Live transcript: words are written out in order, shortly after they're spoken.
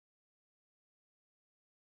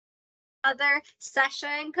Other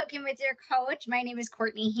session, Cooking with Your Coach. My name is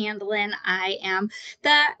Courtney Handlin. I am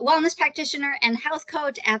the wellness practitioner and health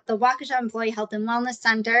coach at the Waukesha Employee Health and Wellness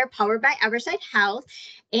Center, powered by Everside Health.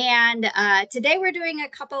 And today we're doing a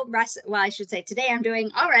couple well, I should say today I'm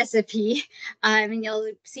doing a recipe, and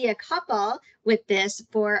you'll see a couple with this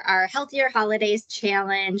for our Healthier Holidays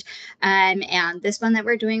challenge. And this one that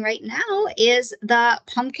we're doing right now is the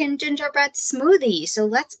pumpkin gingerbread smoothie. So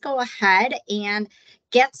let's go ahead and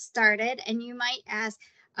get started. And you might ask,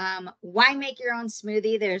 why make your own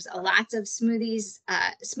smoothie? There's lots of smoothie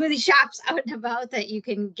shops out and about that you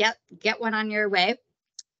can get one on your way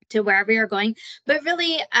to wherever you're going. But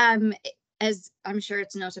really, as I'm sure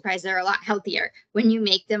it's no surprise, they're a lot healthier when you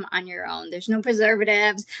make them on your own. There's no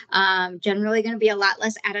preservatives, generally going to be a lot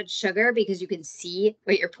less added sugar because you can see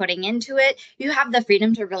what you're putting into it. You have the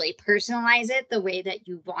freedom to really personalize it the way that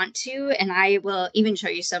you want to. And I will even show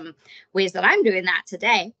you some ways that I'm doing that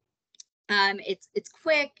today. It's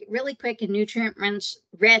quick, really quick and nutrient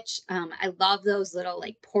rich. I love those little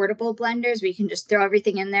like portable blenders where you can just throw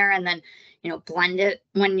everything in there and then, blend it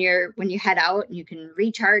when you head out, and you can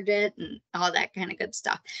recharge it and all that kind of good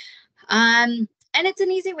stuff. And it's an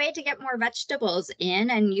easy way to get more vegetables in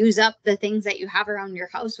and use up the things that you have around your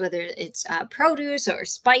house, whether it's produce or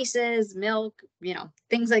spices, milk,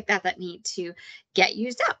 things like that need to get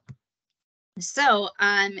used up. So,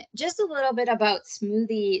 just a little bit about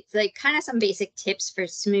smoothies, like kind of some basic tips for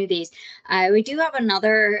smoothies. We do have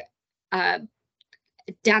another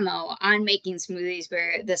demo on making smoothies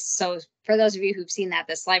so for those of you who've seen that,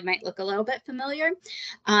 the slide might look a little bit familiar.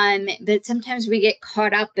 But sometimes we get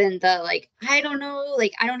caught up in the, I don't know,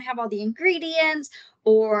 I don't have all the ingredients,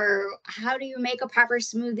 or how do you make a proper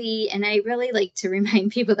smoothie? And I really like to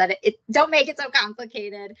remind people that don't make it so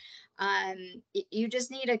complicated. You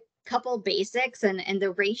just need a couple basics, and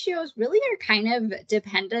the ratios really are kind of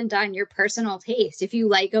dependent on your personal taste. If you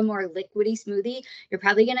like a more liquidy smoothie, you're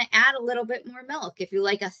probably going to add a little bit more milk. If you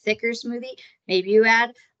like a thicker smoothie, maybe you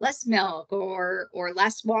add less milk or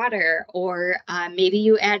less water, or maybe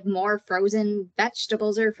you add more frozen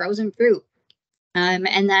vegetables or frozen fruit.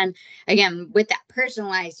 And then again, with that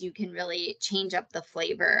personalized, you can really change up the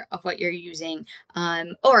flavor of what you're using,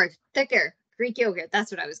 or thicker Greek yogurt.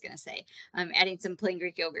 That's what I was going to say. Adding some plain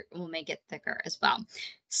Greek yogurt will make it thicker as well.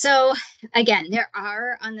 So again, there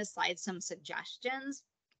are on the slide some suggestions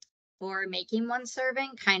for making one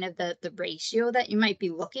serving, kind of the ratio that you might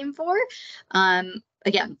be looking for.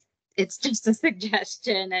 Again, it's just a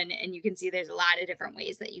suggestion, and you can see there's a lot of different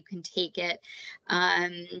ways that you can take it.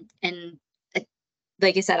 And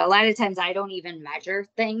like I said, a lot of times I don't even measure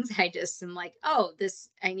things. I just am like, oh,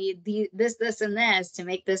 I need this, and this to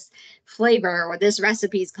make this flavor, or this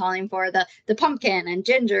recipe is calling for the pumpkin and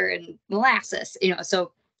ginger and molasses,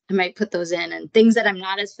 so I might put those in, and things that I'm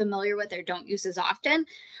not as familiar with or don't use as often,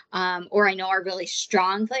 or I know are really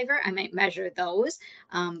strong flavor, I might measure those.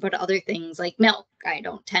 But other things like milk, I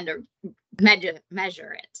don't tend to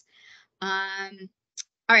measure it.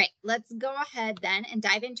 All right, let's go ahead then and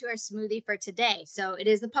dive into our smoothie for today. So it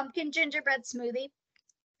is the pumpkin gingerbread smoothie.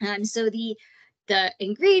 So the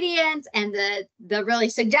ingredients and the really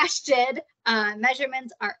suggested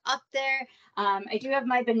measurements are up there. I do have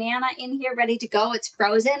my banana in here ready to go. It's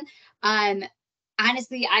frozen.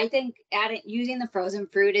 Honestly, I think using the frozen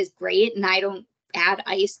fruit is great, and I don't add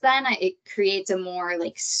ice then. It creates a more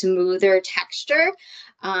smoother texture.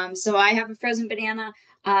 So I have a frozen banana.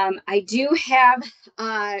 I do have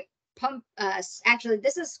actually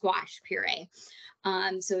this is squash puree.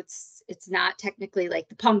 So it's not technically like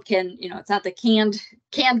the pumpkin, it's not the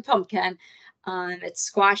canned pumpkin. It's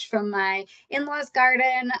squash from my in-laws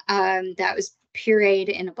garden, that was pureed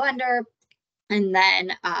in a blender and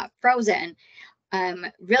then frozen.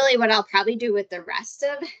 Really what I'll probably do with the rest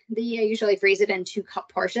of I usually freeze it in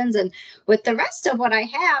 2-cup portions. And with the rest of what I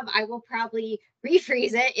have, I will probably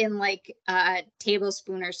refreeze it in a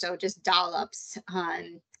tablespoon or so, just dollops,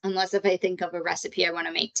 unless if I think of a recipe I want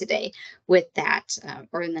to make today with that,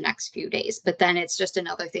 or in the next few days. But then it's just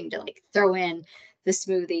another thing to throw in the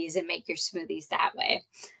smoothies and make your smoothies that way.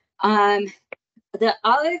 The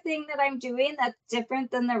other thing that I'm doing that's different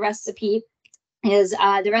than the recipe is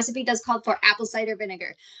the recipe does call for apple cider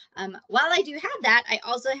vinegar. While I do have that, I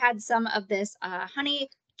also had some of this honey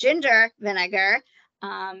ginger vinegar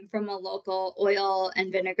from a local oil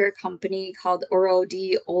and vinegar company called Oro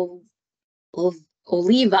di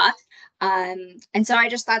Oliva. And so I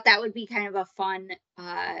just thought that would be kind of a fun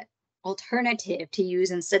alternative to use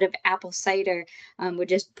instead of apple cider, would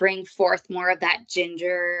just bring forth more of that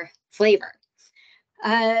ginger flavor.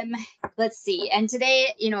 Let's see. And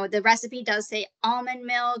today, you know, the recipe does say almond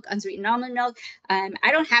milk, unsweetened almond milk.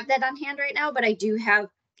 I don't have that on hand right now, but I do have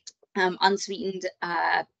unsweetened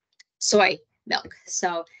soy milk.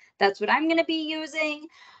 So that's what I'm going to be using.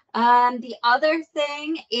 The other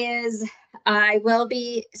thing is I will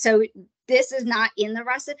be, so this is not in the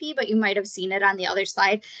recipe, but you might have seen it on the other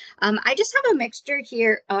slide. I just have a mixture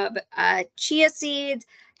here of chia seeds,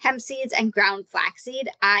 hemp seeds, and ground flaxseed.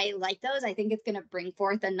 I like those. I think it's going to bring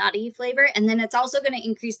forth a nutty flavor. And then it's also going to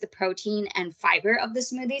increase the protein and fiber of the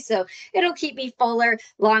smoothie. So it'll keep me fuller,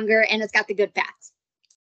 longer, and it's got the good fats.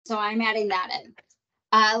 So I'm adding that in.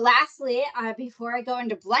 Lastly, before I go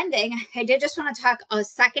into blending, I did just want to talk a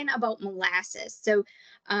second about molasses. So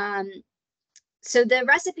the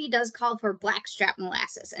recipe does call for blackstrap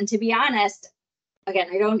molasses. And to be honest, again,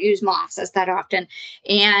 I don't use molasses that often.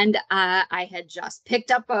 And I had just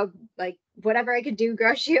picked up whatever I could do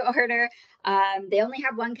grocery order. They only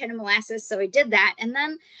have one kind of molasses, so I did that. And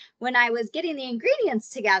then when I was getting the ingredients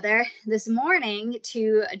together this morning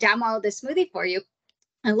to demo the smoothie for you,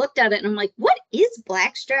 I looked at it and I'm like, what is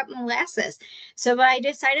blackstrap molasses? So I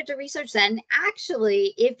decided to research that. And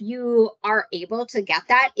actually, if you are able to get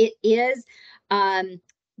that, it is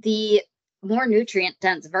the more nutrient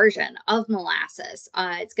dense version of molasses.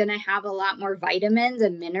 It's going to have a lot more vitamins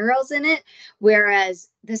and minerals in it, whereas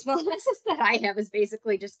this molasses that I have is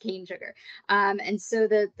basically just cane sugar. And so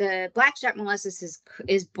the blackstrap molasses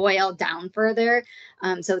is boiled down further,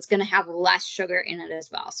 so it's going to have less sugar in it as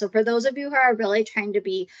well. So for those of you who are really trying to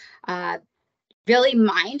be really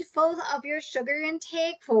mindful of your sugar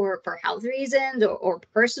intake for health reasons or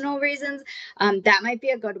personal reasons, that might be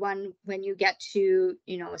a good one when you get to,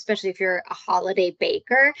 you know, especially if you're a holiday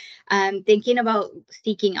baker, thinking about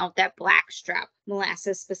seeking out that blackstrap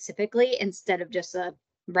molasses specifically instead of just a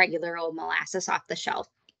regular old molasses off the shelf.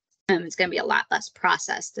 It's going to be a lot less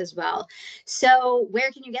processed as well. So where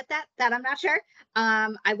can you get that? That I'm not sure.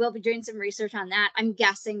 I will be doing some research on that. I'm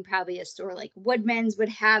guessing probably a store like Woodman's would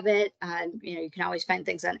have it. You know, you can always find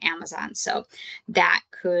things on Amazon. So that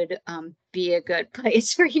could be a good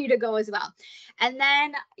place for you to go as well. And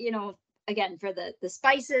then, you know, again, for the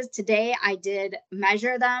spices today, I did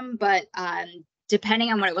measure them, but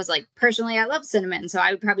depending on what it was like. Personally, I love cinnamon, so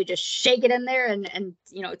I would probably just shake it in there and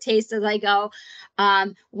you know, taste as I go.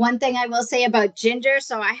 One thing I will say about ginger,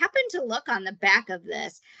 so I happened to look on the back of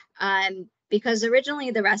this because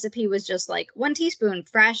originally the recipe was just like 1 teaspoon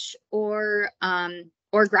fresh or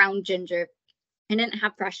ground ginger. I didn't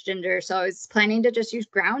have fresh ginger, so I was planning to just use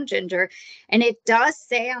ground ginger. And it does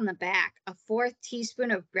say on the back, a 1/4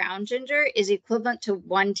 teaspoon of ground ginger is equivalent to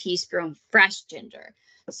 1 teaspoon fresh ginger.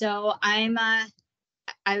 So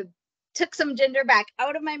I took some ginger back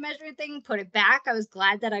out of my measuring thing, put it back. I was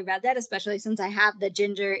glad that I read that, especially since I have the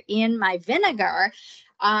ginger in my vinegar.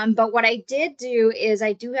 But what I did do is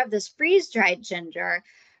I do have this freeze-dried ginger.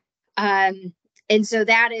 And so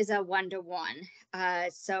that is a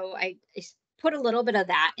 1-to-1. So I put a little bit of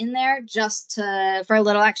that in there just for a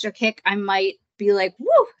little extra kick. I might be like,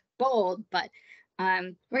 woo, bold, but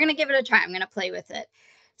we're going to give it a try. I'm going to play with it.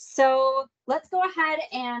 So let's go ahead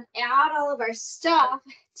and add all of our stuff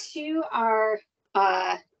to our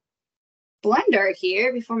blender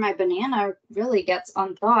here before my banana really gets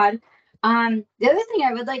unthawed. The other thing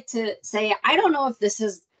I would like to say, I don't know if this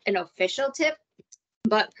is an official tip,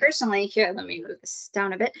 but personally, here, let me move this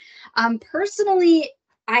down a bit. Personally,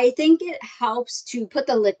 I think it helps to put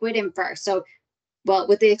the liquid in first. So, well,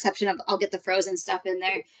 with the exception of I'll get the frozen stuff in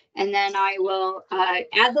there, and then I will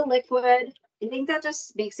add the liquid. I think that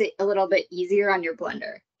just makes it a little bit easier on your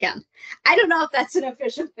blender. Yeah, I don't know if that's an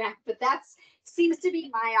official fact, but that seems to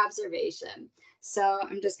be my observation. So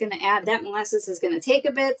I'm just going to add that. Molasses is going to take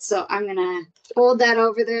a bit, so I'm going to hold that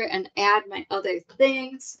over there and add my other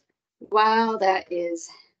things while that is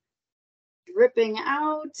dripping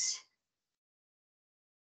out.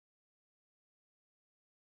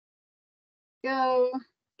 Go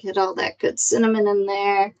get all that good cinnamon in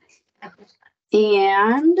there.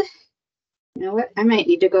 And you know what? I might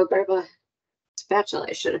need to go grab a spatula.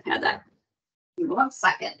 I should have had that. 1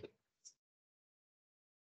 second.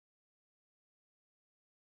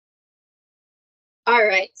 All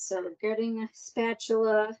right, so getting a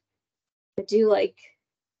spatula. I do like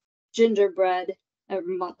gingerbread and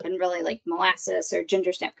really like molasses or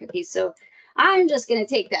ginger snap cookies. So I'm just going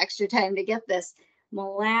to take the extra time to get this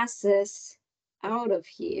molasses out of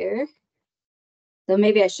here. Though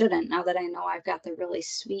maybe I shouldn't, now that I know I've got the really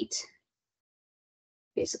sweet,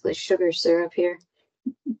 basically sugar syrup here.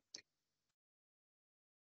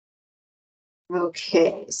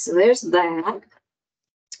 Okay, so there's that.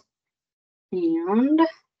 And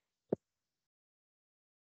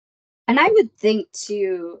And I would think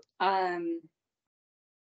too,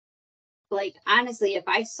 like honestly, if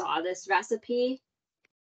I saw this recipe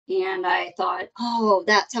and I thought, oh,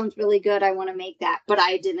 that sounds really good, I want to make that, but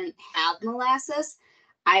I didn't have molasses,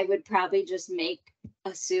 I would probably just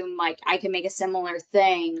assume like I can make a similar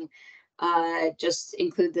thing, just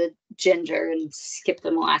include the ginger and skip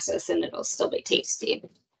the molasses and it'll still be tasty,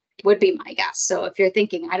 would be my guess. So if you're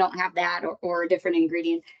thinking I don't have that or a different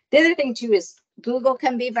ingredient, the other thing too is Google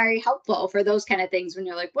can be very helpful for those kind of things when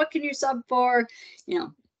you're like, what can you sub for, you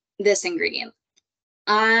know, this ingredient.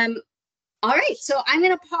 Um, all right, so I'm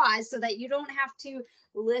going to pause so that you don't have to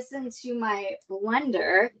listen to my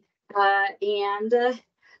blender. And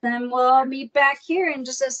then we'll meet back here in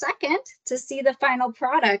just a second to see the final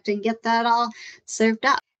product and get that all served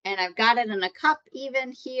up. And I've got it in a cup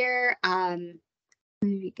even here.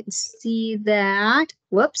 You can see that.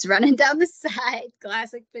 Whoops, running down the side.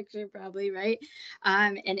 Classic picture, probably, right?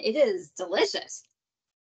 And it is delicious.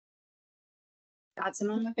 Got some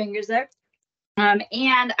on my fingers there. And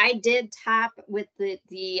I did top with the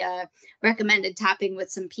recommended topping with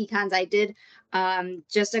some pecans. I did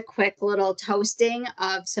just a quick little toasting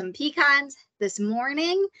of some pecans this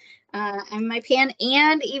morning on my pan,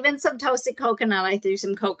 and even some toasted coconut. I threw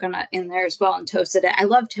some coconut in there as well and toasted it. I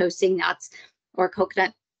love toasting nuts or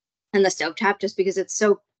coconut in the stovetop just because it's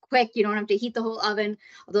so quick. You don't have to heat the whole oven,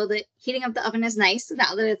 although the heating of the oven is nice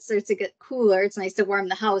now that it starts to get cooler. It's nice to warm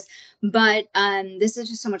the house, but this is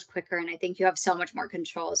just so much quicker, and I think you have so much more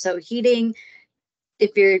control. So heating,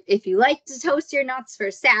 if you like to toast your nuts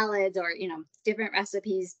for salads or different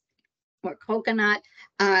recipes or coconut,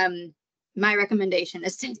 my recommendation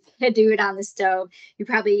is to do it on the stove. You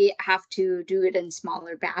probably have to do it in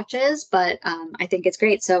smaller batches, but I think it's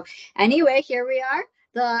great. So anyway, here we are.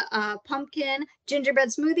 The pumpkin gingerbread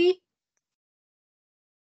smoothie.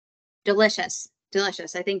 Delicious,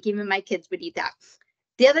 delicious. I think even my kids would eat that.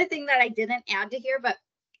 The other thing that I didn't add to here, but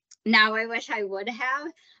now I wish I would have,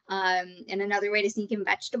 and another way to sneak in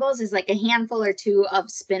vegetables is like a handful or two of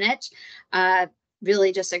spinach.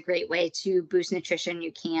 Really just a great way to boost nutrition.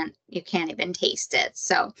 You can't even taste it.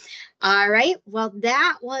 So, all right. Well,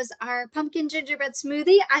 that was our pumpkin gingerbread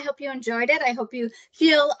smoothie. I hope you enjoyed it. I hope you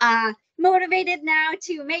feel motivated now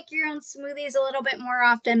to make your own smoothies a little bit more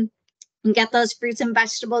often and get those fruits and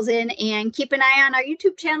vegetables in, and keep an eye on our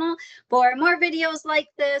YouTube channel for more videos like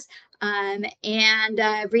this, and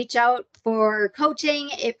reach out for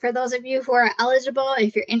coaching for those of you who are eligible.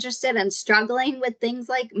 If you're interested and struggling with things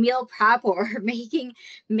like meal prep or making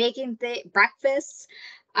breakfasts.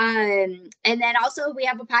 And then also we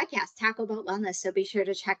have a podcast, Talk About Wellness, so be sure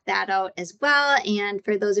to check that out as well. And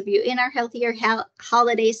for those of you in our Healthier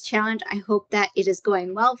Holidays Challenge, I hope that it is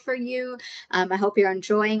going well for you. I hope you're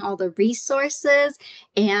enjoying all the resources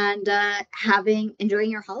and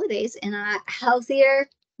enjoying your holidays in a healthier,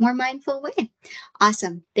 more mindful way.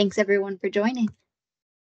 Awesome. Thanks everyone for joining.